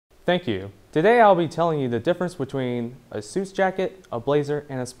Thank you. Today I'll be telling you the difference between a suit jacket, a blazer,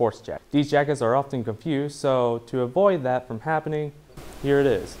 and a sports jacket. These jackets are often confused, so to avoid that from happening, here it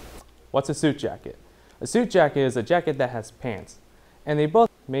is. What's a suit jacket? A suit jacket is a jacket that has pants, and they both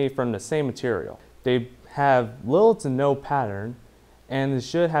made from the same material. They have little to no pattern, and they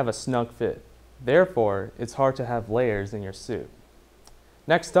should have a snug fit. Therefore, it's hard to have layers in your suit.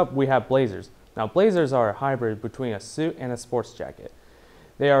 Next up, we have blazers. Now, blazers are a hybrid between a suit and a sports jacket.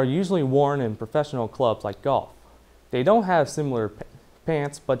 They are usually worn in professional clubs like golf. They don't have similar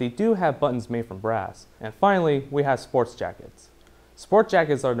pants, but they do have buttons made from brass. And finally, we have sports jackets. Sport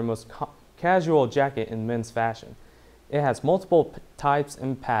jackets are the most casual jacket in men's fashion. It has multiple types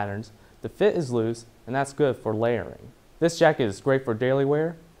and patterns. The fit is loose, and that's good for layering. This jacket is great for daily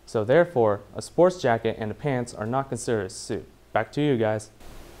wear, so therefore, a sports jacket and the pants are not considered a suit. Back to you guys.